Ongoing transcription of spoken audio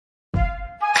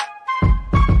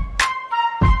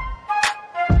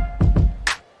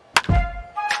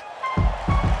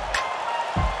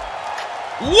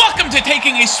Welcome to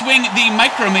Taking a Swing, the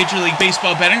micro Major League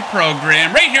Baseball betting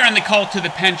program, right here on the Call to the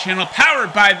Pen channel,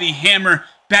 powered by the Hammer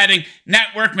Betting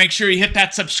Network. Make sure you hit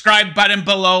that subscribe button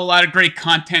below. A lot of great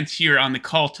content here on the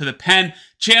Call to the Pen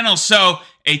channel. So,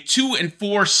 a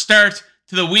 2-4 start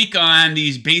to the week on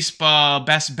these baseball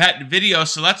best bet videos.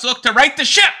 So, let's look to right the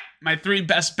ship. My 3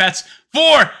 best bets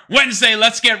for Wednesday.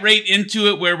 Let's get right into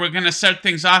it, where we're going to start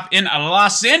things off in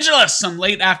Los Angeles. Some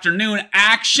late afternoon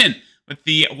action with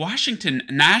the Washington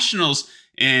Nationals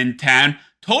in town.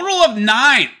 Total of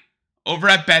 9 over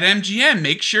at BetMGM.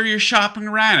 Make sure you're shopping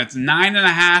around. It's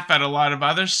 9.5 at a lot of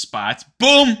other spots.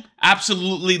 Boom!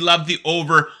 Absolutely love the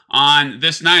over on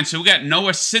this 9. So we got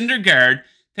Noah Syndergaard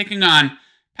taking on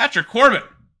Patrick Corbin.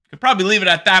 Could probably leave it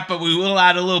at that, but we will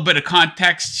add a little bit of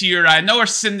context here. Noah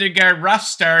Syndergaard, rough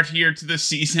start here to the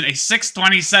season, a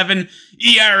 6.27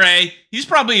 ERA. He's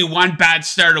probably one bad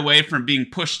start away from being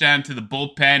pushed down to the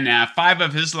bullpen. 5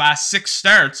 of his last 6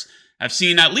 starts have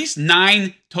seen at least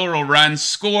 9 total runs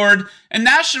scored, and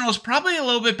Nationals probably a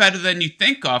little bit better than you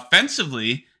think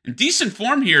offensively. In decent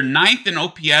form here, 9th in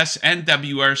OPS and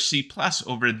WRC plus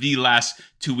over the last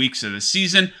 2 weeks of the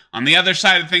season. On the other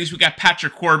side of things, we got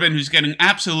Patrick Corbin, who's getting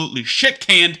absolutely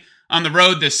shit-canned on the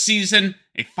road this season.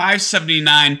 A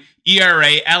 5.79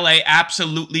 ERA. LA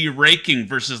absolutely raking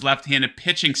versus left-handed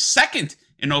pitching. 2nd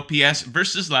in OPS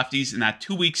versus lefties in that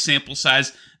 2-week sample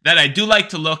size that I do like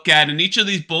to look at. And each of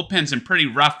these bullpens in pretty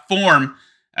rough form.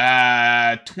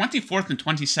 24th and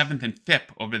 27th in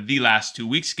FIP over the last 2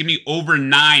 weeks. Give me over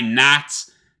 9 Nats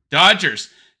Dodgers.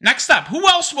 Next up, who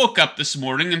else woke up this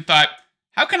morning and thought,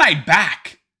 how can I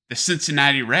back the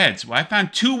Cincinnati Reds? Well, I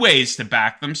found 2 ways to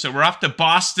back them. So we're off to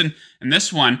Boston in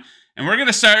this one. And we're going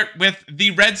to start with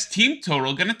the Reds team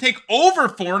total. Going to take over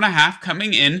 4.5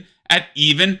 coming in at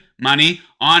even money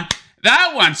on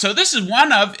that one. So this is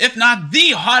one of, if not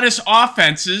the hottest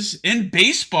offenses in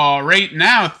baseball right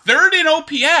now. 3rd in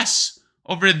OPS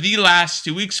over the last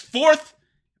 2 weeks. 4th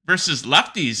versus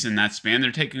lefties in that span.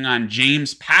 They're taking on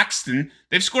James Paxton.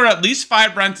 They've scored at least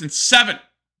 5 runs in 7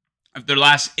 of their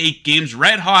last 8 games.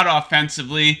 Red hot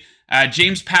offensively.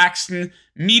 James Paxton,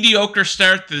 mediocre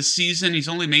start to the season. He's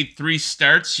only made 3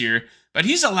 starts here, but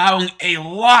he's allowing a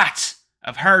lot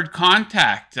of hard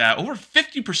contact. Over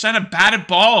 50% of batted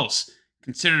balls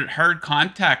considered hard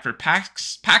contact for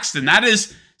Paxton. That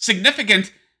is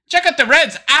significant. Check out the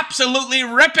Reds, absolutely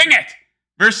ripping it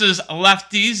versus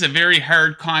lefties. A very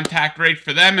hard contact rate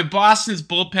for them. And Boston's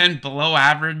bullpen below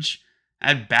average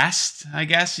at best, I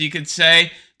guess you could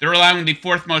say. They're allowing the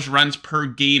 4th most runs per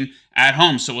game at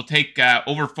home. So we'll take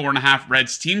over 4.5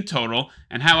 Reds team total.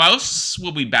 And how else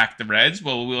will we back the Reds?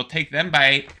 Well, we'll take them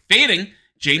by fading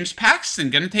James Paxton.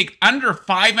 Going to take under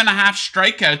 5.5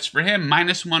 strikeouts for him.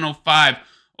 Minus 105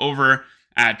 over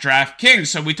at DraftKings.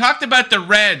 So we talked about the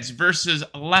Reds versus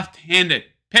left-handed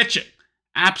pitching.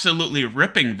 Absolutely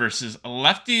ripping versus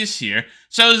lefties here.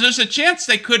 So there's a chance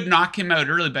they could knock him out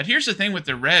early. But here's the thing with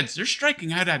the Reds. They're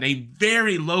striking out at a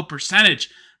very low percentage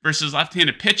versus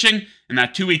left-handed pitching. In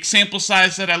that 2-week sample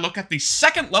size that I look at, the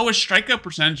 2nd lowest strikeout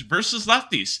percentage versus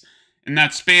lefties in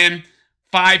that span.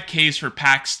 5 Ks for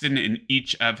Paxton in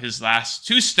each of his last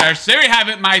 2 starts. There you have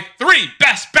it, my 3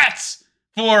 best bets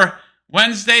for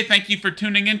Wednesday. Thank you for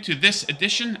tuning in to this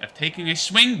edition of Taking a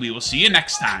Swing. We will see you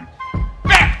next time.